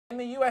In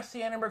the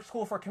USC Annenberg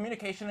School for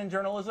Communication and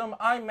Journalism,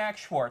 I'm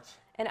Max Schwartz.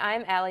 And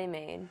I'm Ali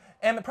Main.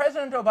 And the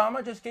President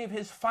Obama just gave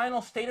his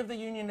final State of the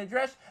Union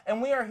address,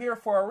 and we are here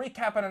for a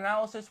recap and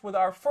analysis with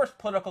our first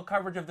political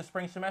coverage of the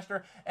spring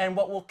semester and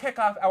what will kick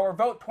off our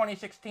Vote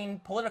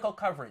 2016 political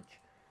coverage.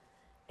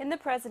 In the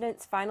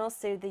President's final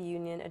State of the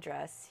Union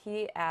address,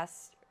 he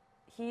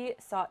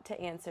sought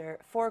to answer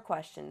 4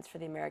 questions for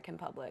the American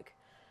public.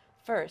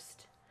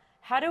 First,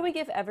 how do we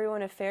give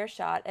everyone a fair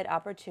shot at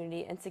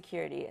opportunity and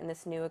security in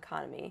this new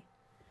economy?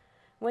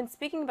 When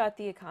speaking about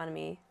the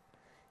economy,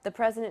 the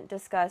President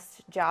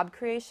discussed job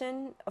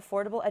creation,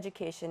 affordable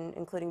education,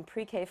 including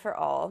pre-K for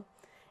all,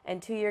 and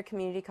 2-year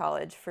community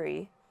college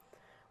free,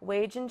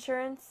 wage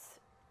insurance,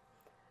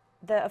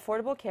 the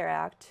Affordable Care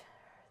Act,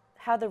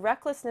 how the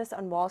recklessness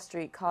on Wall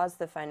Street caused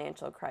the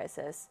financial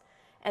crisis,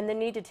 and the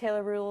need to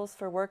tailor rules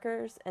for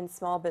workers and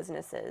small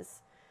businesses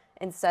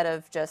instead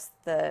of just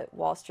the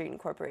Wall Street and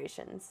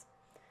corporations.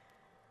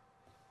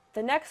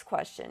 The next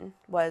question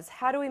was,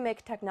 how do we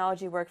make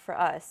technology work for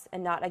us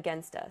and not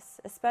against us,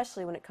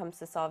 especially when it comes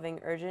to solving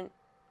urgent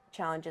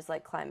challenges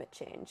like climate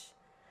change?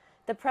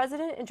 The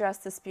President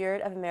addressed the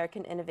spirit of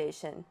American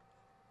innovation.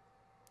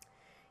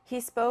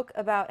 He spoke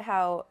about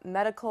how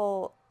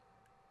medical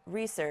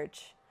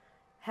research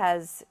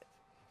has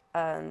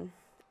been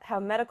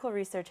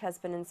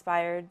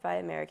inspired by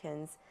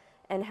Americans,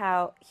 and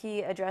how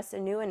he addressed a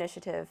new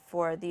initiative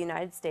for the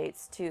United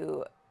States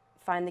to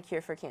find the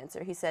cure for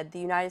cancer. He said the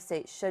United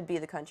States should be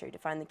the country to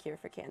find the cure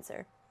for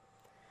cancer.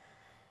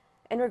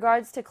 In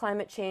regards to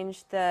climate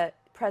change, the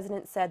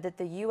President said that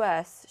the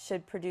U.S.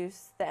 should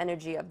produce the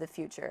energy of the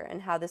future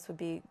and how this would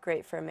be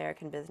great for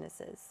American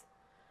businesses.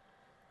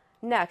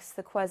 Next,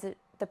 the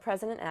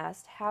President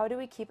asked, how do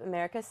we keep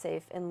America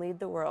safe and lead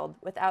the world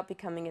without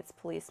becoming its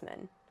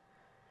policeman?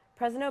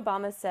 President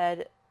Obama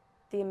said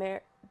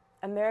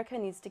America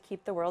needs to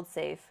keep the world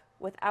safe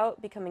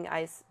without becoming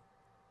isolated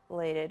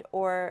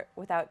or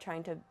without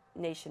trying to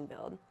nation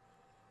build.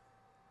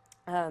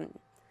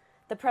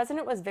 The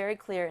President was very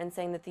clear in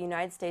saying that the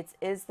United States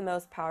is the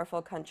most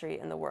powerful country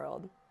in the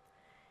world.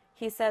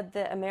 He said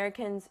that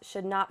Americans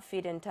should not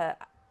feed into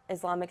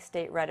Islamic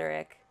State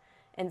rhetoric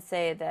and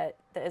say that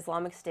the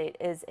Islamic State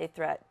is a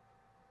threat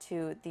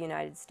to the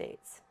United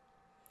States.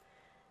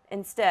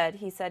 Instead,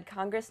 he said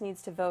Congress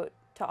needs to vote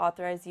to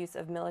authorize use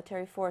of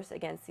military force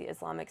against the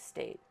Islamic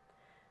State.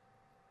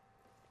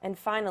 And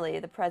finally,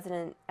 the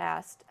President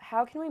asked,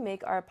 how can we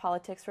make our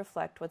politics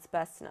reflect what's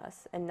best in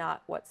us and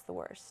not what's the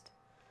worst?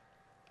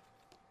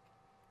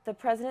 The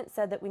President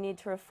said that we need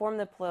to reform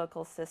the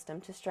political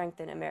system to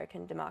strengthen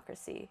American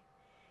democracy.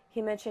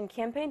 He mentioned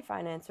campaign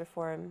finance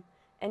reform,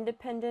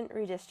 independent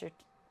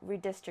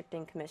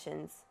redistricting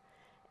commissions,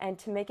 and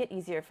to make it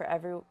easier for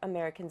every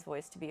American's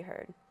voice to be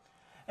heard.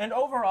 And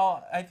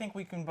overall, I think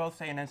we can both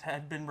say, and as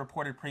had been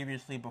reported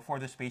previously before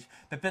the speech,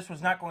 that this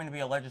was not going to be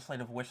a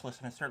legislative wish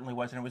list, and it certainly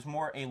wasn't. It was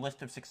more a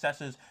list of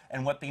successes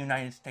and what the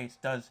United States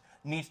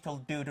needs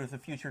to do to the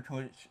future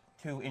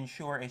to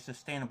ensure a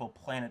sustainable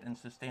planet and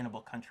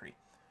sustainable country.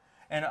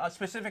 And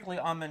specifically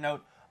on the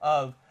note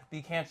of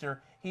the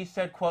cancer, he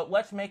said, quote,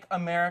 let's make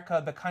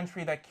America the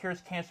country that cures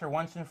cancer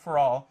once and for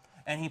all.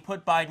 And he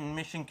put Biden in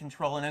mission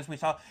control. And as we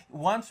saw,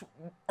 once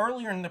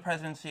earlier in the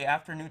presidency,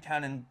 after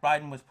Newtown and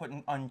Biden was put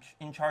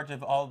in charge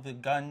of all the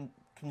gun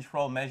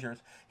control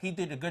measures, he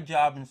did a good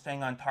job in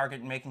staying on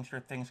target and making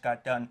sure things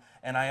got done.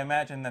 And I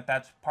imagine that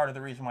that's part of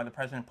the reason why the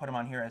president put him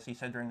on here, as he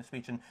said during the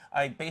speech. And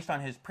based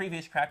on his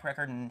previous track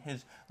record and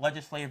his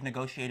legislative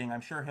negotiating,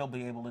 I'm sure he'll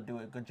be able to do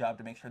a good job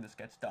to make sure this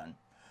gets done.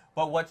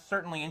 But what's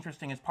certainly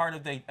interesting is part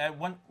of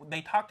when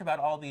they talked about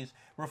all these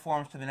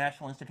reforms to the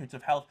National Institutes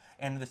of Health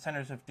and the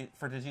Centers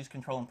for Disease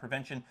Control and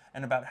Prevention,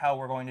 and about how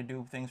we're going to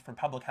do things for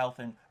public health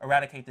and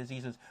eradicate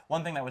diseases.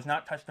 One thing that was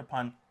not touched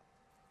upon,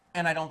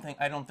 and I don't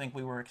think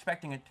we were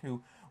expecting it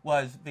to,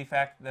 was the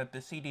fact that the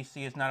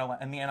CDC is not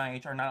and the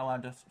NIH are not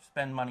allowed to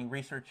spend money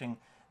researching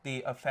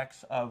the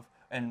effects of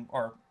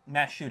or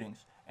mass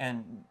shootings,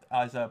 and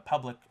as a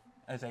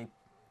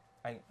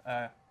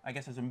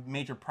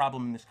major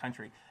problem in this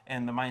country,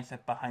 and the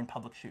mindset behind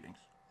public shootings.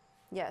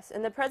 Yes,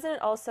 and the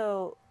President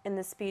also, in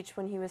the speech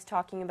when he was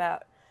talking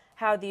about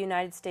how the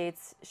United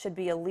States should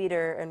be a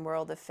leader in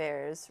world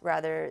affairs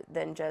rather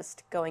than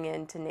just going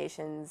into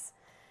nations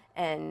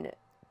and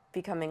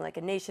becoming like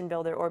a nation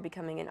builder or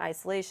becoming an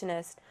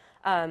isolationist,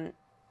 one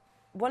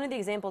of the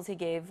examples he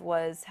gave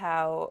was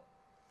how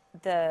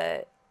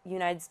the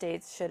United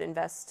States should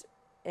invest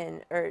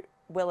in, or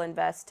will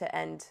invest to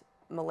end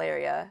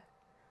malaria.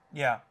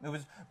 Yeah, it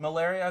was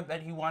malaria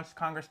that he wants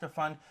Congress to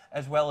fund,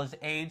 as well as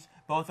AIDS,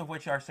 both of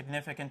which are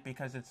significant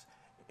because it's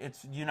the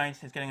United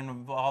States getting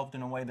involved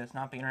in a way that's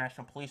not the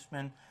international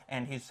policeman,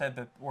 and he said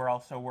that we're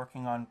also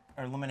working on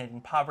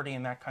eliminating poverty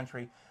in that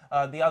country.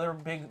 The other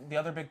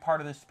big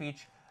part of the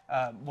speech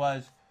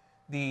was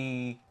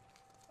the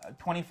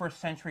 21st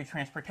century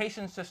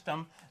transportation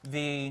system,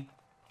 and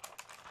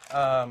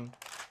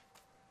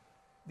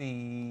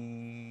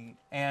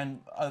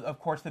of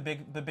course the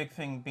big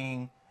thing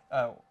being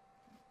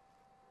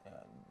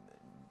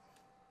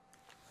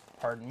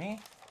pardon me.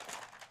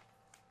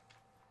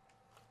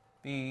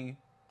 the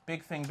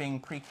big thing being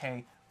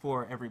pre-K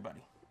for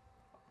everybody.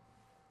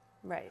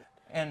 Right.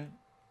 And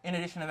in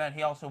addition to that,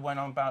 he also went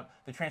on about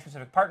the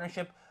Trans-Pacific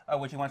Partnership,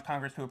 which he wants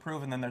Congress to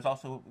approve, and then there's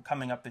also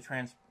coming up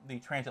the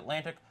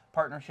Transatlantic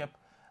Partnership.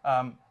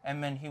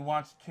 And then he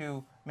wants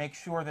to make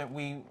sure that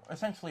we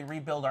essentially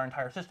rebuild our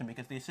entire system,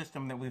 because the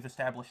system that we've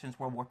established since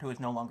World War II is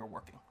no longer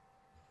working.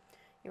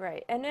 You're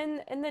right. And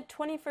in the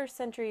 21st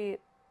century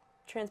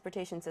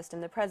transportation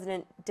system, the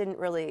president didn't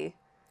really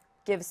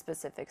give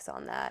specifics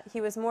on that. He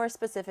was more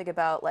specific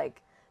about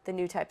like the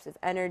new types of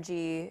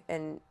energy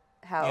and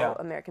how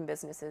American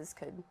businesses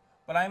could.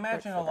 But I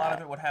imagine a lot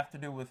of it would have to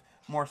do with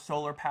more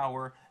solar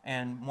power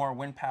and more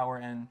wind power,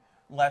 and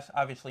less,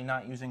 obviously,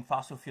 not using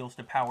fossil fuels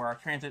to power our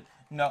transit.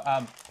 No,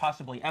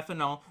 possibly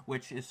ethanol,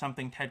 which is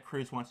something Ted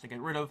Cruz wants to get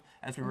rid of,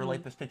 as we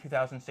relate this to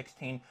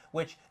 2016.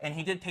 And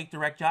he did take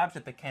direct jobs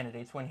at the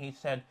candidates when he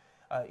said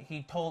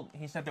he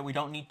said that we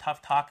don't need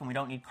tough talk and we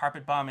don't need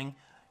carpet bombing,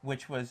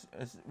 which was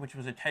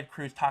a Ted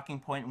Cruz talking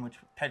point, in which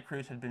Ted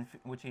Cruz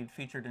which he had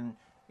featured in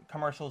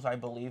commercials, I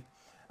believe.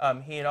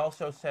 He had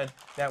also said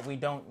that we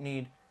don't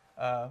need.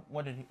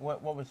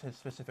 What was his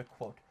specific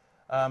quote?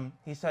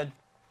 He said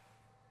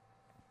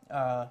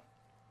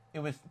it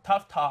was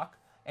tough talk,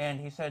 and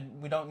he said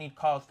we don't need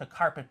calls to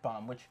carpet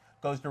bomb, which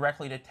goes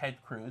directly to Ted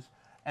Cruz.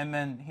 And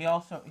then he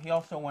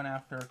also went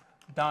after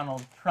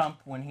Donald Trump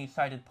when he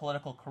cited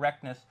political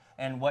correctness,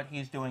 and what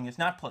he's doing is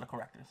not political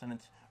correctness, and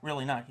it's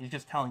really not. He's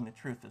just telling the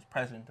truth as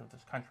president of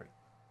this country.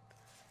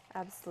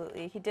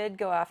 Absolutely. He did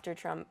go after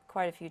Trump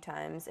quite a few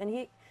times, and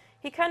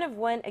he kind of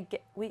went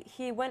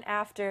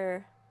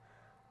after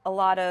a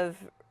lot of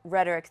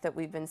rhetoric that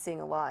we've been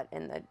seeing a lot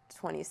in the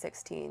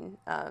 2016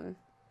 campaign.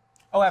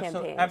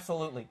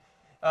 Absolutely.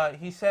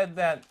 He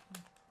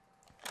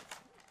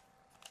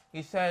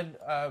said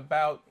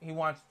about he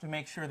wants to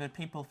make sure that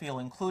people feel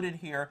included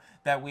here,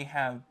 that we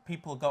have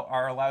people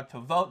are allowed to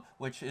vote,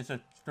 which is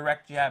a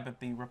direct jab at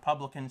the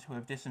Republicans who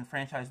have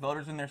disenfranchised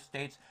voters in their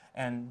states,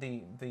 and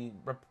the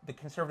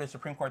conservative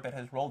Supreme Court that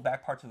has rolled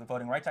back parts of the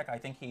Voting Rights Act. I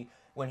think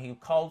when he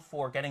called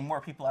for getting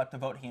more people out to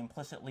vote, he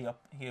implicitly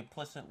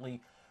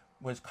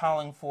was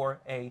calling for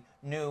a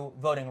new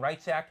Voting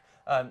Rights Act.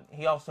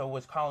 He also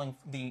was calling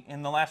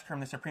in the last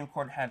term, the Supreme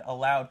Court had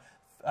allowed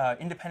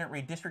independent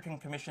redistricting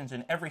commissions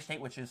in every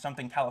state, which is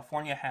something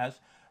California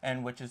has,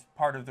 and which is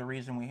part of the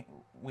reason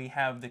we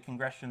have the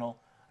congressional,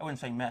 I wouldn't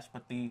say mess,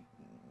 but the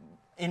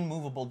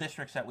immovable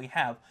districts that we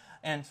have.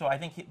 And so I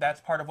think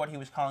that's part of what he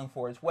was calling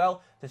for as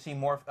well, to see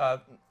more a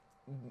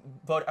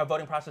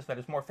voting process that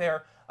is more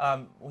fair.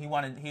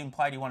 He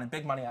implied he wanted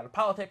big money out of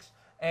politics,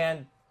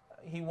 and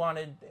he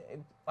wanted,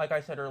 like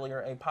I said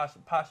earlier,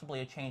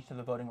 possibly a change to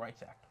the Voting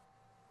Rights Act.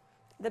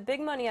 The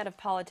big money out of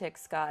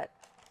politics got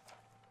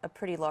a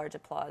pretty large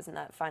applause in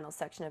that final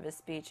section of his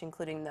speech,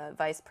 including the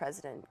vice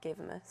president gave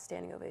him a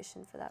standing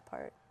ovation for that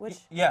part. Which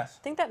yes,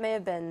 I think that may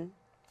have been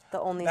the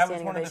only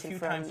standing ovation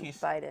from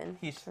Biden.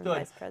 He stood,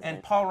 vice president.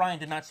 And Paul Ryan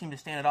did not seem to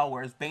stand at all,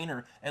 whereas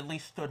Boehner at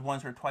least stood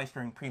once or twice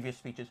during previous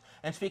speeches.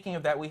 And speaking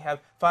of that, we have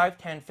 5,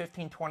 10,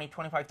 15, 20,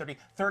 25, 30,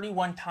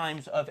 31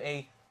 times of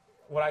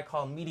what I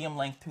call medium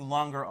length to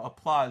longer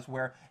applause,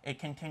 where it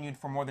continued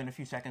for more than a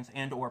few seconds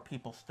and or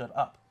people stood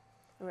up.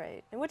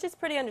 Right, and which is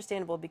pretty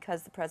understandable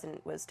because the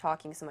president was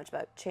talking so much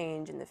about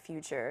change in the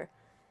future.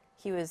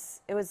 It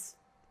was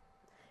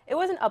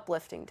an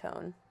uplifting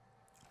tone.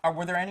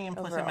 Were there any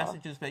implicit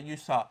messages that you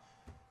saw,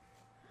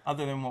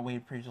 other than what we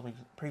had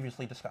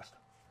previously discussed?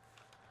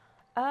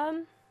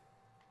 I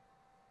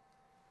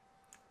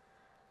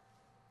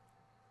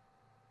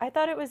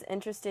thought it was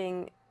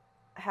interesting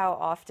how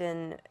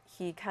often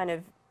he kind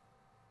of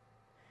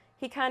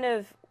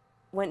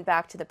went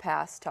back to the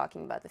past,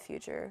 talking about the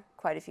future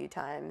quite a few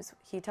times.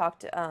 He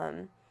talked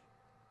about,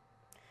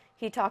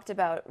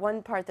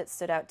 one part that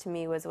stood out to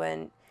me was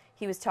when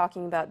he was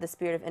talking about the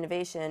spirit of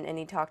innovation, and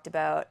he talked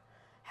about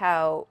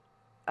how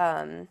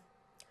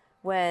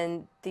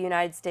when the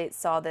United States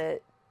saw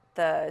that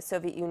the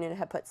Soviet Union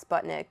had put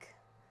Sputnik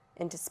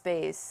into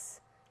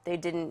space, they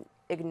didn't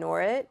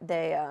ignore it.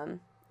 Then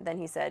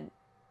he said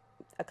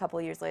a couple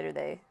of years later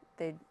they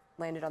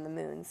landed on the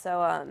moon.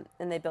 So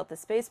and they built the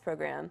space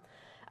program.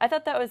 I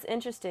thought that was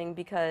interesting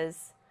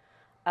because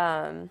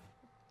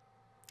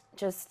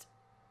just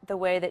the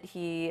way that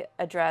he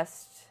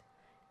addressed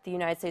the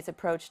United States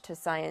approach to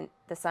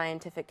the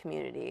scientific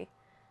community.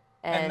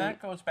 And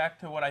that goes back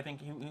to what I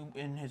think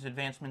in his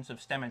advancements of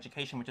STEM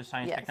education, which is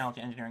science, technology,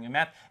 engineering, and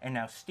math, and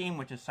now STEAM,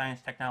 which is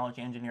science,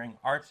 technology, engineering,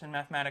 arts, and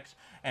mathematics.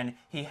 And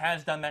he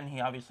has done that, and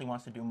he obviously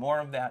wants to do more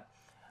of that.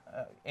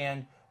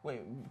 And we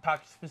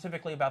talked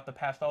specifically about the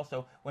past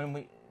also.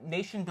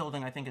 Nation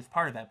building, I think, is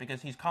part of that,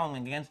 because he's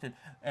calling against it,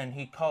 and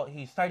he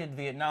cited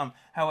Vietnam.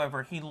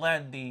 However, he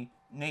led the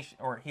nation,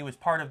 or he was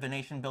part of the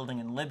nation building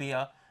in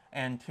Libya,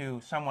 and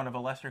to somewhat of a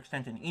lesser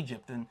extent in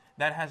Egypt, and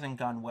that hasn't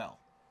gone well.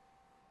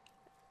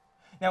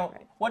 Now,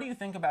 what do you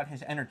think about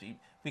his energy?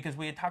 Because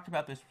we had talked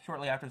about this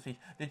shortly after the speech.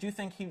 Did you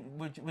think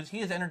was he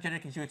as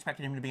energetic as you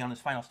expected him to be on his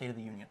final State of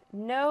the Union?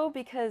 No,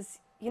 because,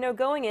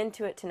 going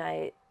into it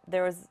tonight,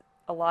 there was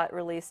a lot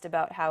released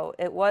about how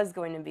it was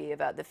going to be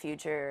about the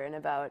future and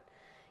about,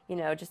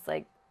 just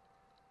like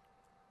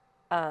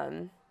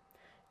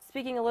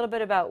speaking a little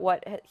bit about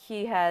what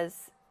he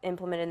has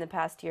implemented in the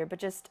past year, but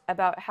just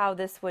about how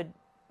this would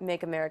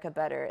make America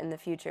better in the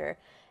future.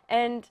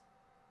 And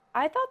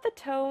I thought the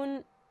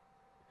tone,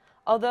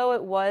 although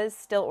it was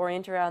still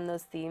oriented around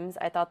those themes,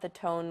 I thought the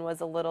tone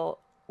was a little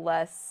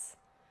less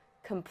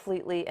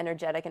completely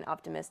energetic and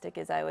optimistic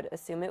as I would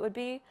assume it would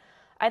be.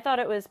 I thought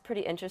it was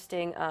pretty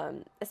interesting,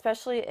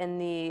 especially in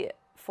the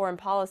foreign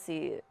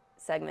policy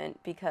segment,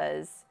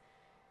 because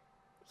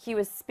he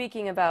was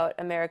speaking about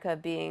America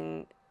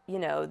being,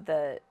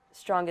 the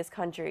strongest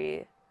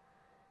country.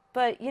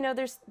 But,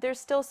 there's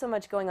still so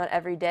much going on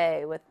every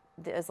day with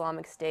the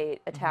Islamic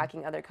State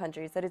attacking other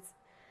countries that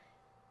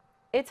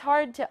it's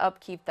hard to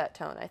upkeep that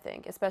tone, I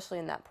think, especially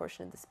in that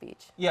portion of the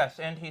speech. Yes,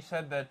 and he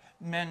said that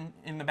men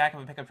in the back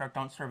of a pickup truck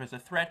don't serve as a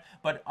threat,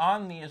 but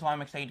on the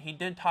Islamic State, he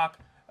did talk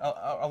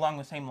along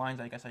the same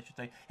lines, I guess I should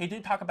say. He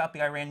did talk about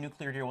the Iran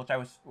nuclear deal,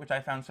 which I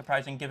found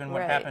surprising, given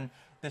what happened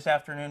this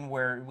afternoon,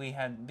 where we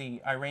had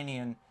the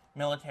Iranian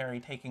military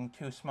taking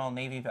 2 small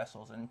Navy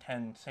vessels and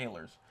 10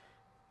 sailors.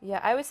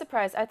 Yeah, I was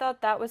surprised. I thought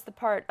that was the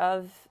part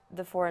of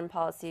the foreign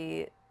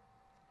policy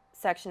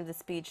section of the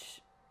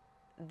speech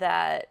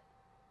that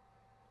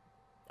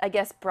I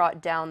guess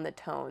brought down the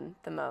tone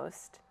the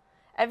most.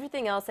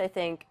 Everything else, I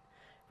think,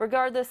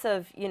 regardless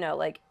of,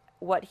 like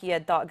what he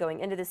had thought going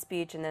into the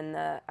speech and then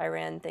the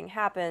Iran thing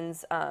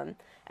happens,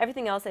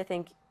 everything else, I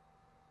think,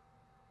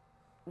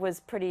 was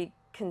pretty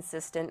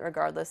consistent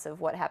regardless of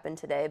what happened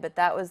today. But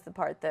that was the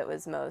part that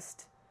was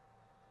most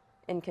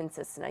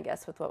inconsistent, I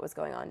guess, with what was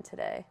going on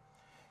today.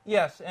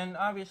 Yes, and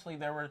obviously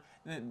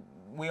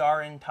we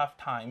are in tough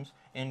times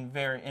in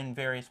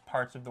various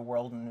parts of the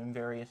world and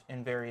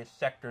in various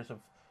sectors of,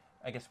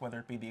 I guess, whether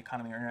it be the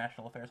economy or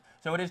international affairs.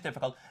 So it is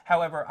difficult.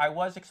 However, I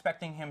was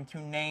expecting him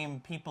to name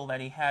people that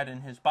he had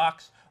in his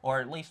box, or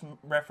at least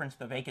reference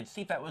the vacant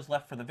seat that was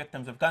left for the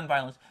victims of gun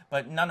violence,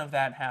 but none of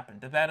that happened.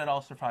 Did that at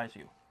all surprise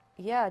you?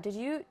 Yeah, did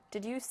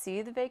you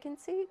see the vacant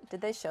seat? Did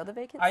they show the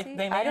vacant seat?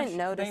 I didn't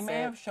notice it. They may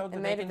have showed the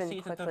vacant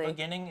seat at the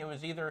beginning. It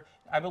was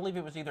I believe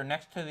it was either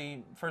next to the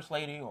First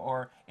Lady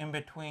or in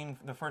between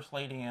the First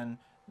Lady and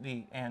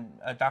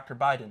Dr.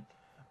 Biden.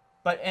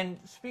 But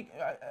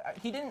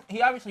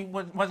he obviously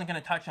wasn't going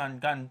to touch on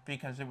gun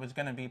because it was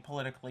going to be it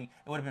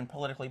would have been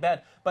politically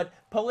bad. But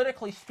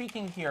politically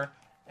speaking here,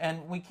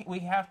 and we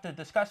have to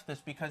discuss this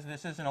because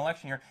this is an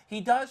election year,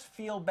 he does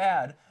feel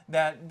bad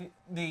that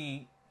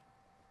the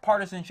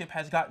partisanship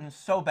has gotten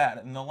so bad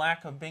and the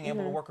lack of being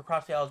able to work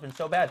across the aisle has been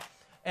so bad.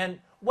 And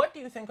what do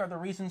you think are the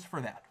reasons for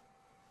that?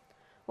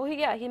 Well,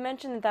 he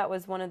mentioned that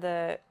was one of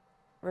the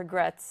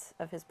regrets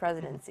of his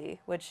presidency,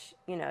 which,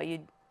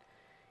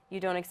 you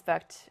don't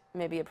expect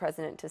maybe a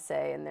president to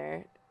say in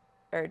there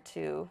or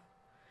to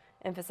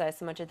emphasize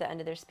so much at the end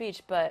of their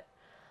speech. But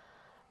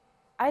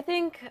I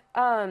think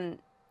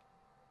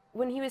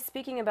when he was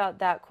speaking about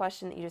that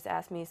question that you just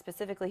asked me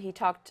specifically,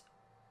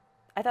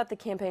 I thought the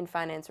campaign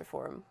finance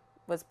reform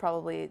was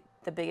probably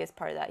the biggest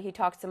part of that. He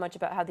talked so much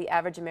about how the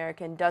average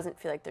American doesn't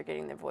feel like they're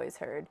getting their voice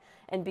heard.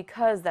 And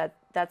because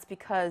that's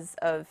because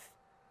of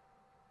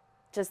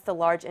just the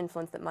large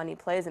influence that money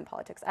plays in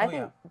politics. I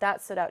think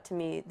that stood out to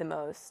me the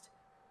most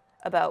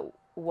about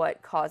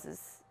what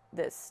causes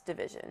this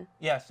division.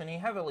 Yes, and he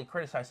heavily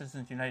criticized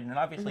Citizens United, and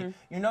obviously,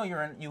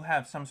 you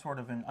have some sort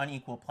of an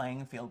unequal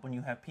playing field when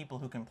you have people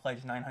who can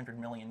pledge $900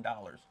 million.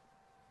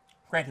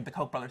 Granted, the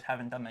Koch brothers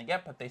haven't done that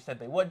yet, but they said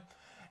they would.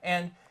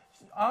 And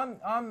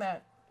on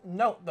that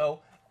note, though,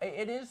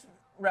 it is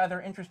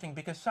rather interesting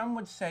because some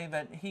would say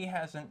that he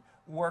hasn't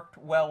worked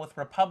well with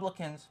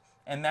Republicans,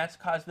 and that's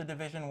caused the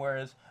division,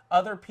 whereas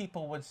other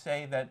people would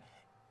say that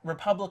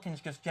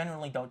Republicans just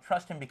generally don't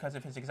trust him because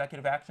of his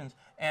executive actions.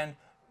 And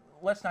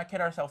let's not kid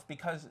ourselves,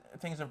 because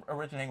things are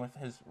originating with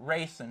his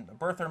race and the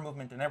birther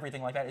movement and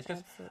everything like that. It's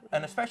just,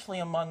 and especially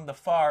among the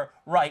far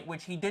right,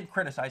 which he did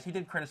criticize. He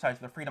did criticize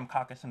the Freedom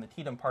Caucus and the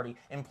Tatum Party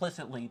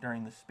implicitly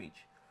during this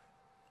speech.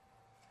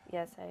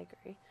 Yes, I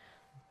agree.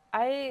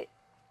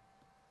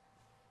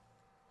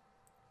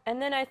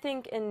 And then I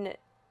think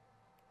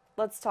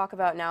let's talk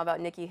about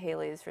Nikki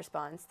Haley's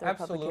response, the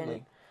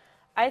Republican.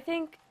 I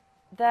think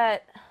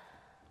that,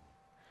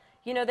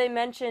 they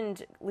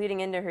mentioned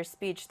leading into her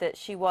speech that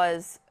she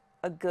was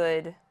a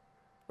good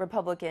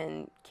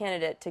Republican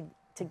candidate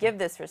to give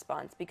this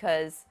response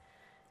because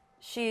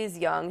she's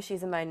young,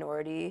 she's a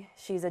minority,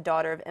 she's a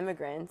daughter of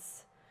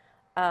immigrants.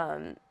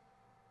 So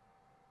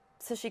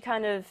she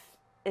kind of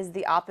is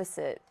the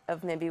opposite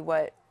of maybe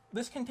what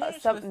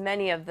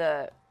many of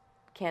the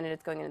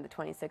candidates going into the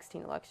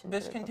 2016 election.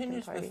 This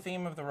continues the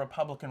theme of the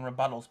Republican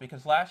rebuttals,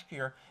 because last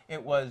year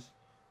it was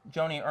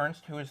Joni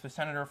Ernst, who is the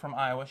senator from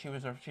Iowa.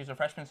 She's a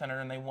freshman senator,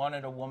 and they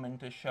wanted a woman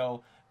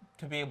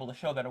to be able to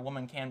show that a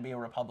woman can be a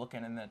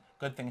Republican and that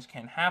good things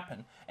can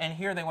happen. And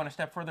here they want to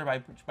step further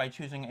by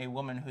choosing a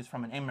woman who's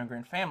from an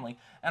immigrant family.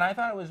 And I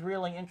thought it was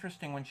really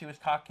interesting when she was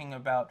talking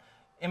about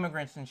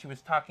immigrants, and she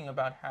was talking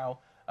about how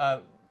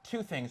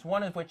two things.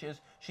 One of which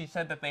is she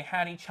said that they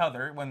had each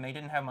other when they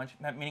didn't have much,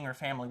 meaning her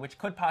family, which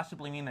could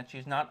possibly mean that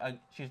she's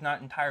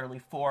not entirely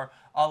for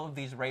all of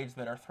these raids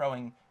that are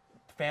throwing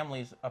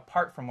families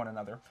apart from one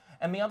another.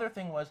 And the other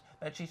thing was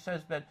that she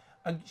says that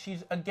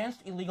she's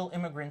against illegal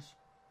immigrants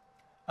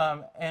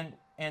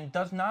and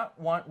does not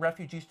want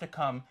refugees to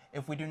come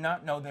if we do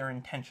not know their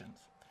intentions.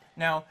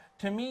 Now,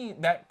 to me,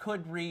 that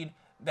could read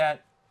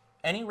that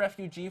any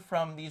refugee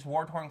from these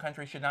war-torn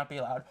countries should not be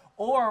allowed,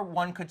 or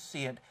one could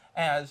see it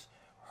as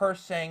her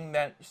saying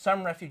that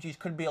some refugees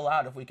could be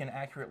allowed if we can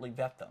accurately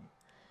vet them.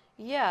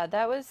 Yeah,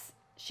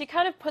 she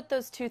kind of put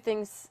those two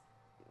things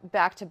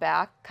back to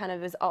back, kind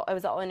of it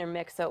was all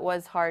intermixed, so it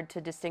was hard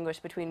to distinguish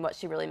between what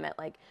she really meant,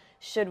 like,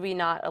 should we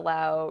not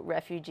allow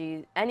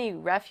any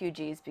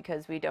refugees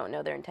because we don't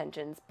know their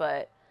intentions,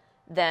 but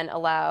then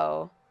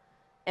allow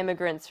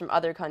immigrants from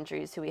other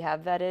countries who we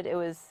have vetted. It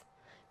was,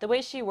 the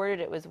way she worded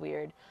it was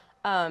weird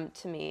to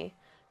me.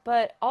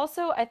 But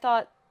also I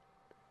thought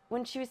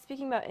when she was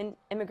speaking about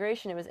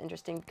immigration, it was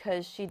interesting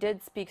because she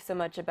did speak so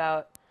much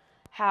about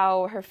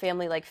how her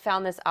family like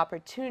found this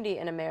opportunity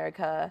in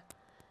America,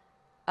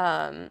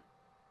 and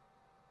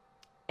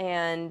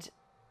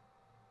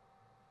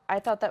I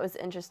thought that was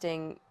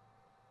interesting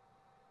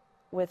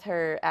with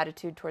her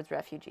attitude towards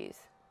refugees.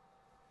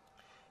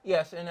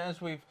 Yes, and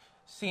as we've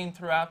seen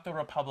throughout the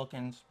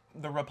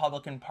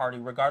Republican Party,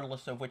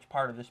 regardless of which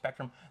part of the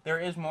spectrum, there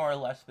is more or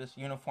less this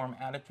uniform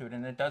attitude,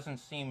 and it doesn't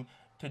seem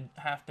to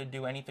have to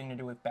do anything to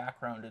do with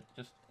background. It's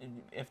just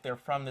if they're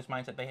from this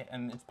mindset,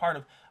 and it's part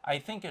of. I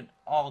think it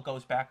all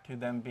goes back to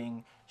them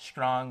being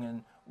strong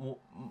and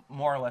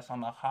more or less on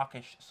the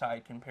hawkish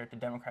side compared to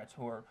Democrats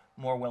who are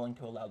more willing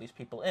to allow these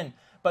people in.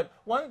 But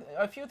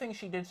a few things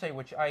she did say,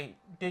 which I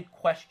did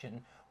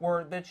question,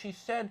 were that she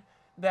said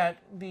that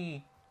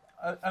the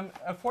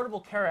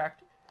Affordable Care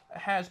Act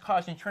has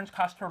caused insurance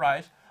costs to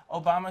rise.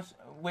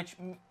 Which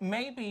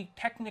may be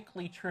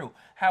technically true.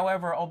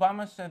 However,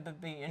 Obama said that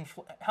the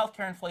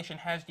healthcare inflation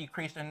has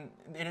decreased, and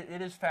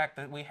it is fact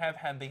that we have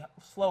had the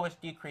slowest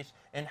increase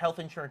in health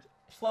insurance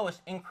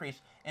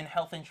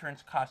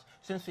costs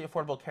since the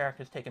Affordable Care Act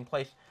has taken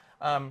place.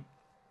 And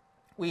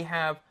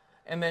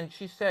then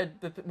she said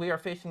that we are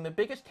facing the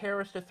biggest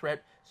terrorist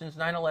threat since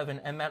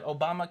 9/11, and that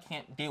Obama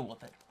can't deal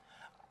with it.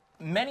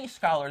 Many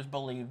scholars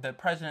believe that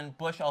President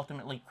Bush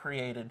ultimately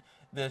created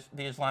the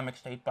Islamic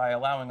State by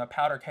allowing a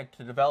powder keg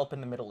to develop in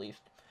the Middle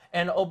East.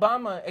 And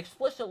Obama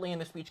explicitly in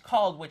the speech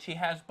called, which he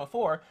has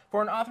before,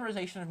 for an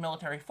authorization of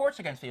military force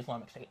against the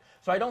Islamic State.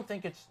 So I don't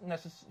think it's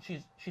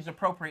she's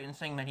appropriate in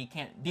saying that he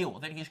can't deal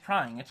with it. He's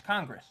trying. It's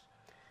Congress.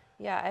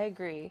 Yeah, I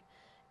agree.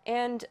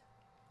 And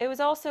it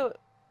was also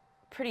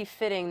pretty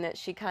fitting that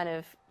she kind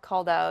of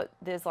called out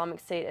the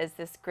Islamic State as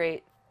this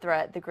great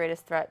threat, the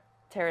greatest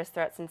terrorist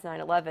threat since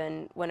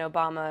 9/11, when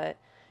Obama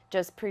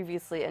just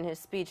previously in his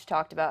speech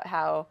talked about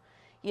how,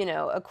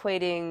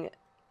 equating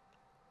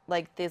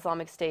like the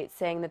Islamic State,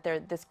 saying that they're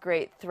this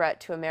great threat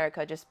to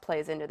America, just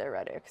plays into their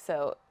rhetoric.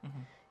 So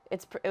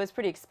it was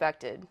pretty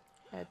expected,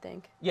 I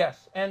think.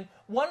 Yes, and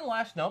one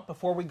last note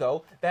before we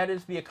go, that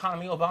is the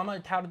economy. Obama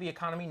touted the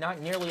economy not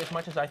nearly as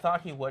much as I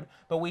thought he would,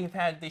 but we've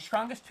had the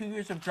strongest 2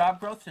 years of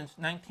job growth since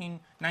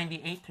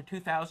 1998 to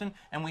 2000,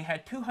 and we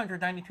had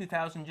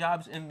 292,000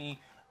 jobs in the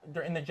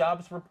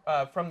jobs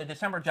from the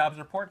December jobs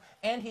report,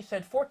 and he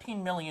said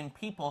 14 million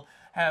people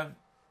have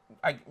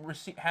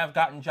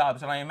gotten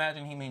jobs, and I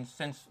imagine he means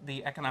since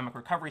the economic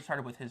recovery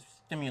started with his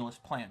stimulus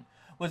plan.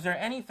 Was there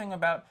anything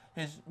about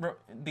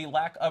the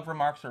lack of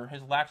remarks or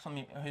his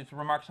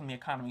remarks on the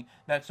economy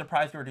that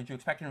surprised you, or did you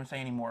expect him to say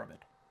any more of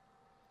it?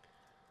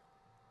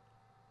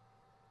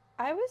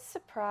 I was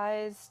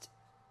surprised.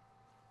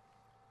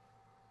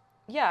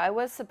 Yeah, I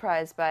was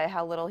surprised by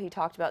how little he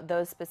talked about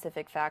those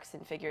specific facts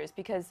and figures,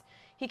 because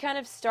he kind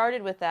of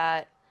started with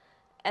that,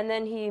 and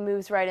then he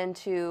moves right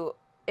into,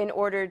 in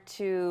order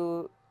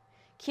to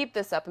keep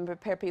this up and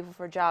prepare people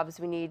for jobs,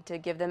 we need to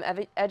give them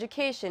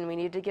education, we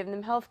need to give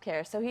them health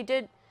care. So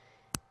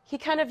he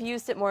kind of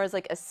used it more as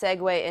like a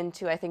segue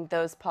into, I think,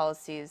 those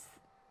policies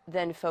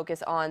than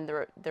focus on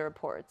the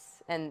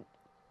reports and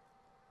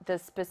the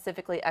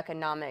specifically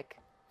economic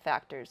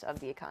factors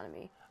of the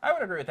economy. I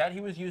would agree with that.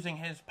 He was using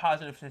his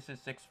positive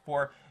statistics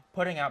for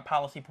putting out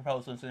policy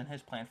proposals in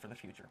his plan for the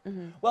future.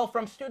 Well,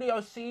 from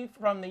Studio C,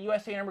 from the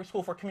USA Annenberg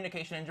School for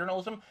Communication and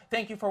Journalism,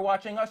 thank you for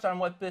watching us on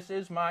what this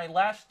is my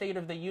last State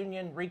of the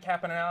Union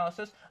recap and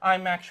analysis.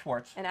 I'm Max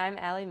Schwartz. And I'm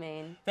Ali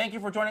Main. Thank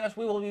you for joining us.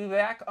 We will be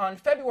back on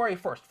February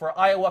 1st for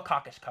Iowa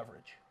caucus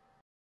coverage.